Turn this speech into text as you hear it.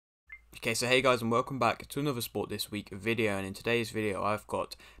Okay, so hey guys, and welcome back to another Sport This Week video. And in today's video I've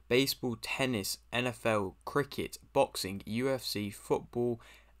got baseball, tennis, NFL, cricket, boxing, UFC, football,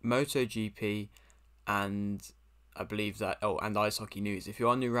 Moto GP, and I believe that and ice hockey news. If you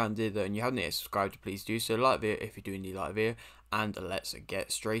are new around here though and you haven't yet subscribed, please do so. Like the video if you do indeed like the video, and let's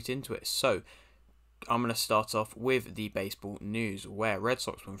get straight into it. So I'm going to start off with the baseball news, where Red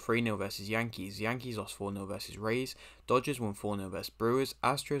Sox won 3-0 versus Yankees, Yankees lost 4-0 versus Rays, Dodgers won 4-0 versus Brewers,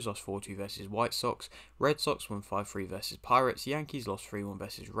 Astros lost 4-2 versus White Sox, Red Sox won 5-3 versus Pirates, Yankees lost 3-1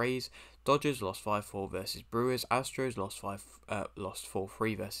 versus Rays, Dodgers lost 5-4 versus Brewers, Astros lost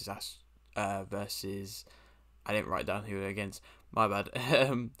 4-3 versus I didn't write down who they were against. My bad.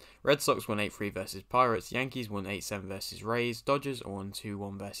 Red Sox won 8-3 versus Pirates. Yankees won 8-7 versus Rays. Dodgers won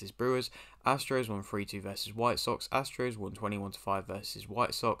 2-1 versus Brewers. Astros won 3-2 versus White Sox. Astros won 21-5 versus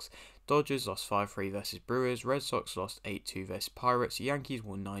White Sox. Dodgers lost 5-3 versus Brewers. Red Sox lost 8-2 versus Pirates. Yankees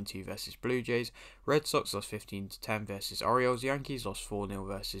won 9-2 versus Blue Jays. Red Sox lost 15-10 versus Orioles. Yankees lost 4-0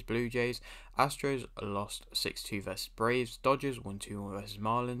 versus Blue Jays. Astros lost 6-2 versus Braves. Dodgers won 2-1 versus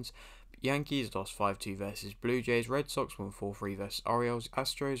Marlins. Yankees lost 5-2 versus Blue Jays. Red Sox won 4-3 versus Orioles.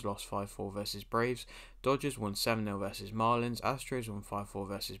 Astros lost 5-4 versus Braves. Dodgers won 7-0 versus Marlins. Astros won 5-4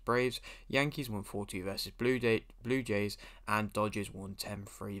 versus Braves. Yankees won 4-2 versus Blue Jays. And Dodgers won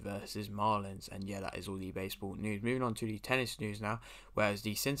 10-3 versus Marlins. And yeah, that is all the baseball news. Moving on to the tennis news now, whereas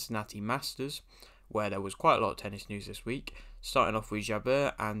the Cincinnati Masters, where there was quite a lot of tennis news this week. Starting off with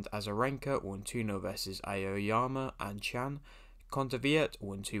Jabeur and Azarenka won 2-0 versus Aoyama and Chan. Kontaviet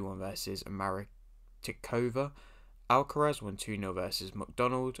won 2-1 versus Maritikova. Alcaraz won 2-0 versus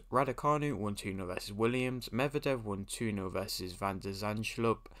McDonald. Raducanu won 2-0 versus Williams. Medvedev won 2-0 versus Van der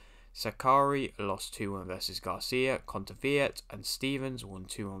Zandschulp. Sakari lost 2-1 versus Garcia. Kontaviet and Stevens won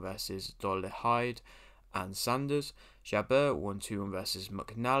 2-1 versus Dolehide and Sanders. Jabeur won 2-1 versus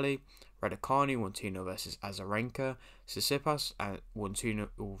McNally. Raducanu won 2-0 versus Azarenka. Tsitsipas won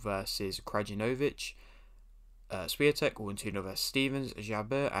 2-0 versus Krajinovic. Swiatek won 2-0 versus Stevens.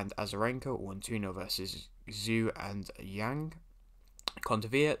 Jabeur and Azarenka won 2-0 versus Zhu and Yang.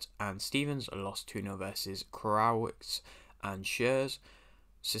 Kontaviet and Stevens lost 2-0 versus Krawitz and Scherz.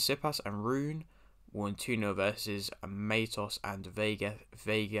 Tsitsipas and Rune won 2-0 versus Matos and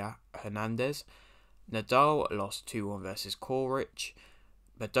Vega Hernandez. Nadal lost 2-1 versus Korich.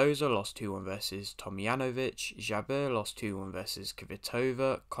 Mendoza lost 2-1 versus Tomjanovic. Jabeur lost 2-1 versus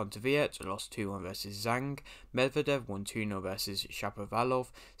Kvitova. Kontaviet lost 2-1 versus Zhang. Medvedev won 2-0 versus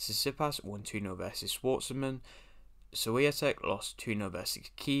Shapovalov. Tsitsipas won 2-0 versus Schwartzman. Swiatek lost 2-0 versus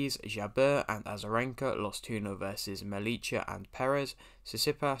Keys. Jabeur and Azarenka lost 2-0 versus Melicha and Perez.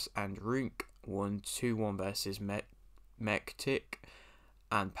 Tsitsipas and Runk won 2-1 versus Mektic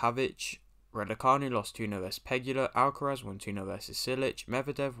and Pavic. Raducanu lost 2-0 versus Pegula. Alcaraz won 2-0 versus Silic.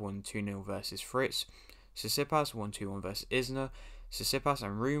 Medvedev won 2-0 versus Fritz. Tsitsipas won 2-1 versus Isner. Tsitsipas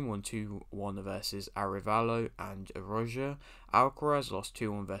and Rune won 2-1 versus Arevalo and Roger. Alcaraz lost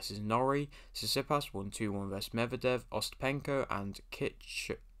 2-1 versus Norrie. Tsitsipas won 2-1 versus Medvedev. Ostapenko and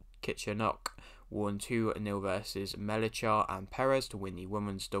Kichenok won 2-0 versus Melichar and Perez to win the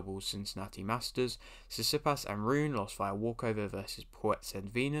women's doubles Cincinnati Masters. Tsitsipas and Rune lost via walkover versus Poets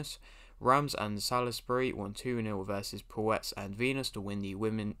and Venus. Rams and Salisbury won 2-0 versus Poets and Venus to win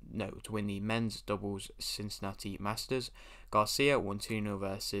the men's doubles Cincinnati Masters. Garcia won 2-0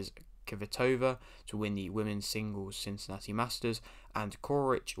 versus Kvitova to win the women's singles Cincinnati Masters, and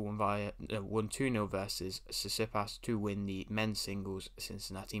Korich won 2-0 versus Tsitsipas to win the men's singles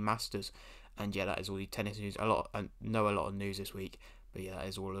Cincinnati Masters. And yeah, that is all the tennis news. A lot of news this week, but yeah, that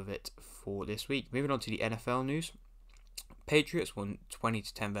is all of it for this week. Moving on to the NFL news. Patriots won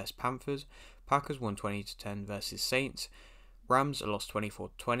 20-10 versus Panthers. Packers won 20-10 versus Saints. Rams lost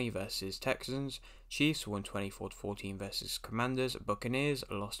 24-20 versus Texans. Chiefs won 24-14 versus Commanders. Buccaneers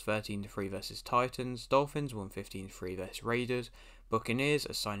lost 13-3 versus Titans. Dolphins won 15-3 versus Raiders. Buccaneers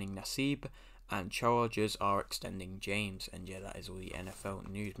are signing Nasib, and Chargers are extending James. And yeah, that is all the NFL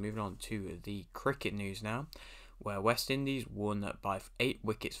news. Moving on to the cricket news now, where West Indies won by 8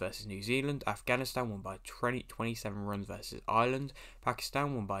 wickets versus New Zealand. Afghanistan won by 27 runs versus Ireland.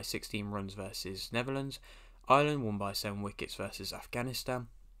 Pakistan won by 16 runs versus Netherlands. Ireland won by 7 wickets versus Afghanistan.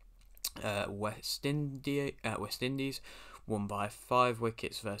 West Indies won by 5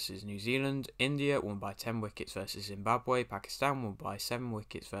 wickets versus New Zealand. India won by 10 wickets versus Zimbabwe. Pakistan won by 7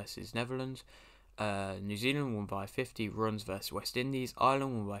 wickets versus Netherlands. New Zealand won by 50 runs versus West Indies.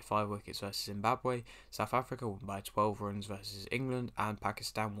 Ireland won by 5 wickets versus Zimbabwe. South Africa won by 12 runs versus England. And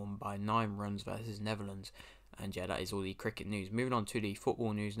Pakistan won by 9 runs versus Netherlands. And yeah, that is all the cricket news. Moving on to the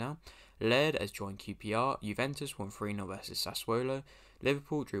football news now. Laird has joined QPR. Juventus won 3-0 versus Sassuolo.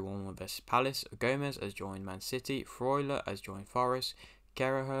 Liverpool drew 1-1 versus Palace. Gomez has joined Man City. Freuler has joined Forest.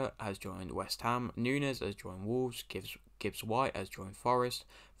 Gallagher has joined West Ham. Nunes has joined Wolves. Gibbs White has joined Forest.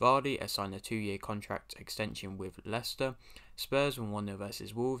 Vardy has signed a 2-year contract extension with Leicester. Spurs won 1-0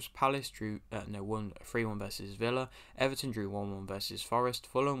 versus Wolves. Palace won 3-1 versus Villa. Everton drew 1-1 versus Forest.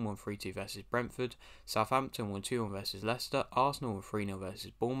 Fulham won 3-2 versus Brentford. Southampton won 2-1 versus Leicester. Arsenal won 3-0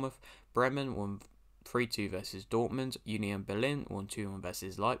 versus Bournemouth. Bremen won 3-2 versus Dortmund. Union Berlin won 2-1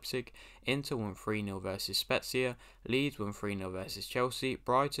 versus Leipzig. Inter won 3-0 versus Spezia. Leeds won 3-0 versus Chelsea.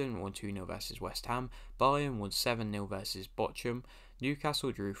 Brighton won 2-0 versus West Ham. Bayern won 7-0 versus Bochum.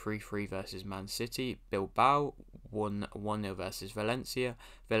 Newcastle drew 3-3 versus Man City. Bilbao won 1-0 versus Valencia.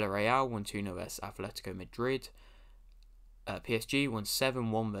 Villarreal won 2-0 versus Atletico Madrid. PSG won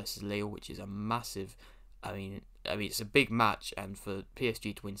 7-1 versus Lille, which is a massive... I mean, it's a big match, and for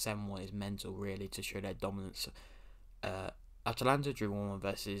PSG to win 7-1 is mental, really, to show their dominance. Atalanta drew 1-1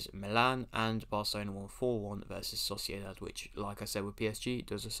 versus Milan, and Barcelona won 4-1 versus Sociedad, which, like I said with PSG,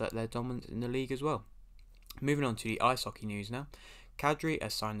 does assert their dominance in the league as well. Moving on to the ice hockey news now. Kadri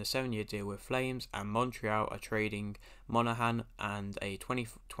has signed a 7-year deal with Flames, and Montreal are trading Monahan and a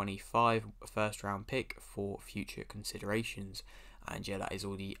 2025 first-round pick for future considerations. And yeah, that is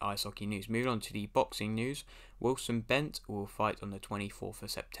all the ice hockey news. Moving on to the boxing news. Wilson Bent will fight on the 24th of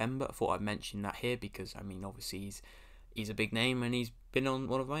September. I thought I'd mention that here because, I mean, obviously he's a big name and he's been on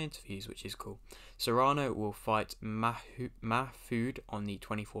one of my interviews, which is cool. Serrano will fight Mahfoud on the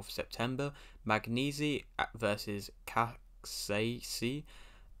 24th of September. Magnesi versus Kaksasi.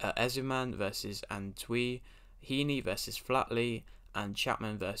 Ezuman versus Antwi. Heaney versus Flatley. And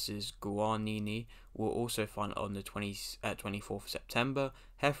Chapman versus Guarnini will also fight on the 24th of September.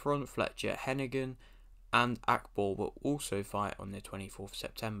 Heffron, Fletcher, Hennigan, and Akbor will also fight on the 24th of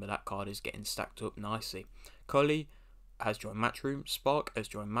September. That card is getting stacked up nicely. Cully has joined Matchroom. Spark has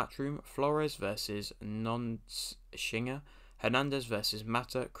joined Matchroom. Flores versus Nonshinger. Hernandez versus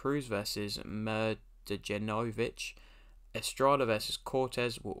Mata. Cruz versus Merdjanovic. Estrada versus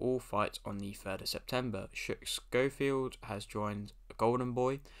Cortez will all fight on the 3rd of September. Schofield has joined Golden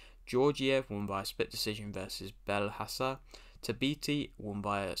Boy. Georgiev won by a split decision versus Belhassa. Tabiti won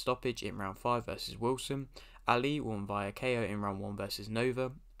by a stoppage in round 5 versus Wilson. Ali won by a KO in round 1 versus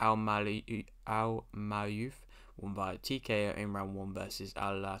Nova. Al Mayouf won by a TKO in round 1 versus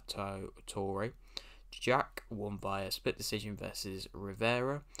Alatorre. Jack won by a split decision versus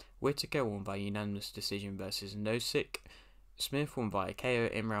Rivera. Whitaker won by unanimous decision versus Nosik. Smith won by a KO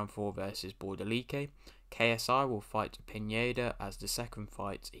in round 4 versus Bordalike. KSI will fight Pineda as the second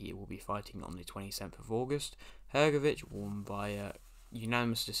fight. He will be fighting on the 27th of August. Hergovich won by a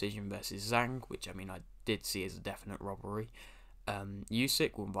unanimous decision versus Zhang, which I mean I did see as a definite robbery.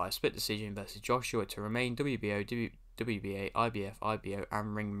 Usyk won by a split decision versus Joshua to remain WBO, WBA, IBF, IBO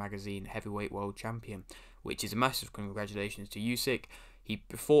and Ring Magazine Heavyweight World Champion, which is a massive congratulations to Usyk. He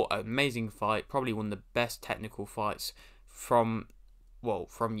fought an amazing fight, probably one of the best technical fights from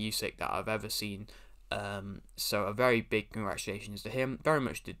Usyk that I've ever seen. So a very big congratulations to him. Very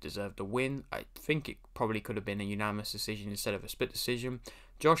much did deserve the win. I think it probably could have been a unanimous decision instead of a split decision.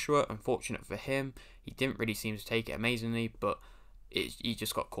 Joshua, unfortunate for him, he didn't really seem to take it amazingly, but he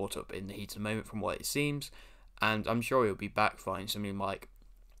just got caught up in the heat of the moment from what it seems. And I'm sure he'll be back fighting something like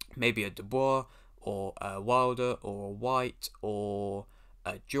maybe a Dubois or a Wilder or a White or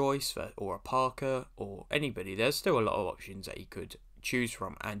a Joyce or a Parker or anybody. There's still a lot of options that he could choose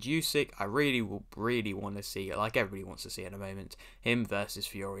from. And Usyk, I really want to see, like everybody wants to see at the moment, him versus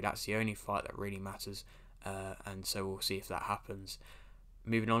Fury. That's the only fight that really matters. And so we'll see if that happens.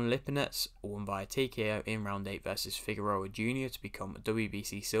 Moving on, Lipinets won by a TKO in round 8 versus Figueroa Jr. to become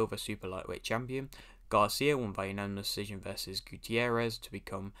WBC Silver Super Lightweight Champion. Garcia won by unanimous decision versus Gutierrez to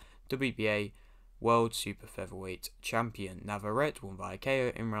become WBA World Super Featherweight Champion. Navarrete won by a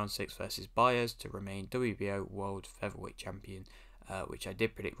KO in round 6 versus Baez to remain WBO World Featherweight Champion, which I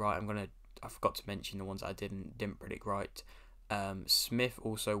did predict right. I forgot to mention the ones I didn't predict right. Smith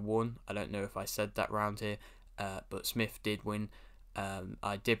also won. I don't know if I said that round here, but Smith did win.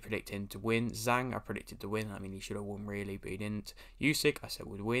 I did predict him to win. Zhang I predicted to win. I mean, he should have won really, but he didn't. Usyk I said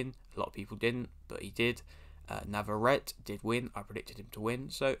would win. A lot of people didn't, but he did. Navarrete did win. I predicted him to win.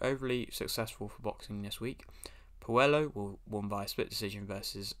 So overly successful for boxing this week. Puello won by a split decision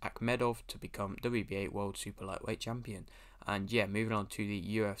versus Akhmedov to become WBA World Super Lightweight Champion. And yeah, moving on to the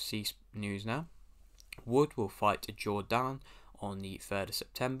UFC news now. Wood will fight Jordan on the 3rd of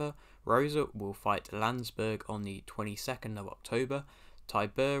September. Rosa will fight Landsberg on the 22nd of October.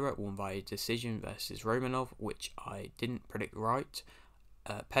 Tybura won by a decision versus Romanov, which I didn't predict right.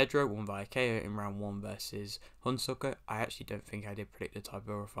 Pedro won via KO in round 1 versus Hunsucker. I actually don't think I did predict the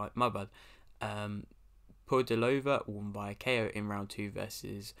Tybura fight. My bad. Pudilova won via KO in round 2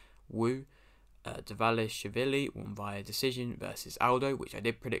 versus Wu. Dvalishvili won via decision versus Aldo, which I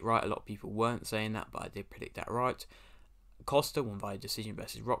did predict right. A lot of people weren't saying that, but I did predict that right. Costa won via decision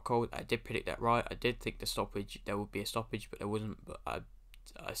versus Rockhold. I did predict that right. I did think there would be a stoppage, but there wasn't. But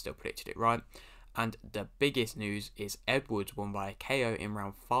I still predicted it right. And the biggest news is Edwards won via KO in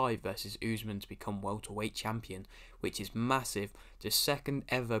round 5 versus Usman to become welterweight champion, which is massive. The second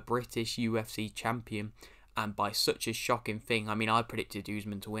ever British UFC champion, and by such a shocking thing. I mean, I predicted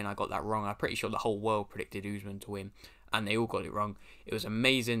Usman to win. I got that wrong. I'm pretty sure the whole world predicted Usman to win, and they all got it wrong. It was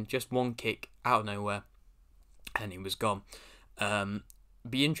amazing. Just one kick out of nowhere, and he was gone.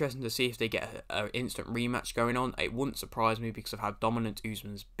 Be interesting to see if they get an instant rematch going on. It wouldn't surprise me because of how dominant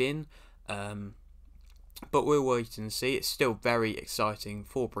Usman's been. But we'll wait and see. It's still very exciting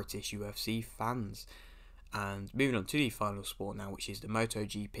for British UFC fans. And moving on to the final sport now, which is the Moto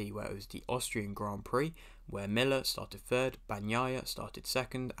GP, where it was the Austrian Grand Prix, where Miller started third, Bagnaia started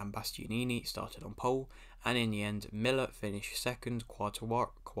second, and Bastianini started on pole. And in the end, Miller finished second,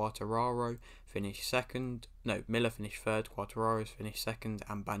 Quartararo finished second. No, Miller finished third, Quartararo finished second,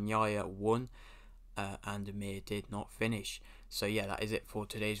 and Bagnaia won. And Amir did not finish. So yeah, that is it for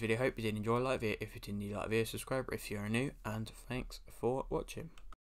today's video. Hope you did enjoy. Like it if you didn't, like the video, subscribe if you're new, and thanks for watching.